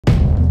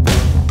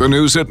The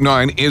News at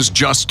 9 is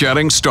just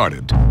getting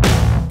started.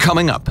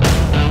 Coming up,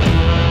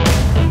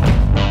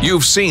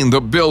 you've seen the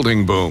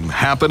building boom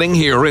happening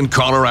here in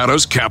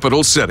Colorado's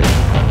capital city.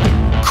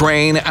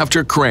 Crane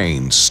after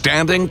crane,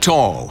 standing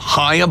tall,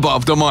 high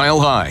above the Mile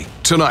High.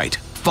 Tonight,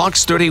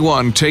 Fox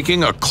 31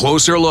 taking a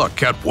closer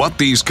look at what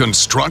these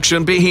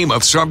construction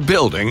behemoths are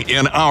building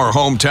in our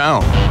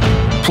hometown.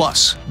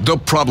 Plus, the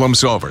problem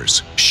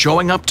solvers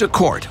showing up to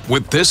court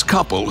with this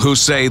couple who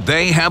say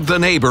they have the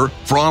neighbor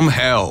from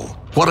hell.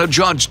 What a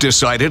judge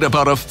decided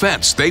about a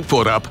fence they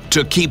put up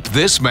to keep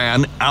this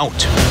man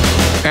out.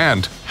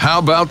 And how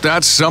about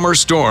that summer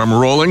storm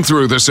rolling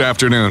through this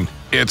afternoon?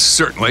 It's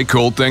certainly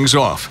cooled things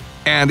off.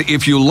 And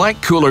if you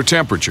like cooler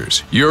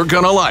temperatures, you're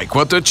gonna like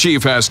what the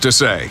chief has to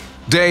say.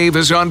 Dave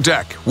is on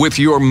deck with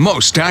your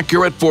most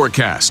accurate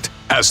forecast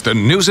as the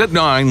News at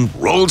 9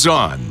 rolls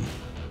on.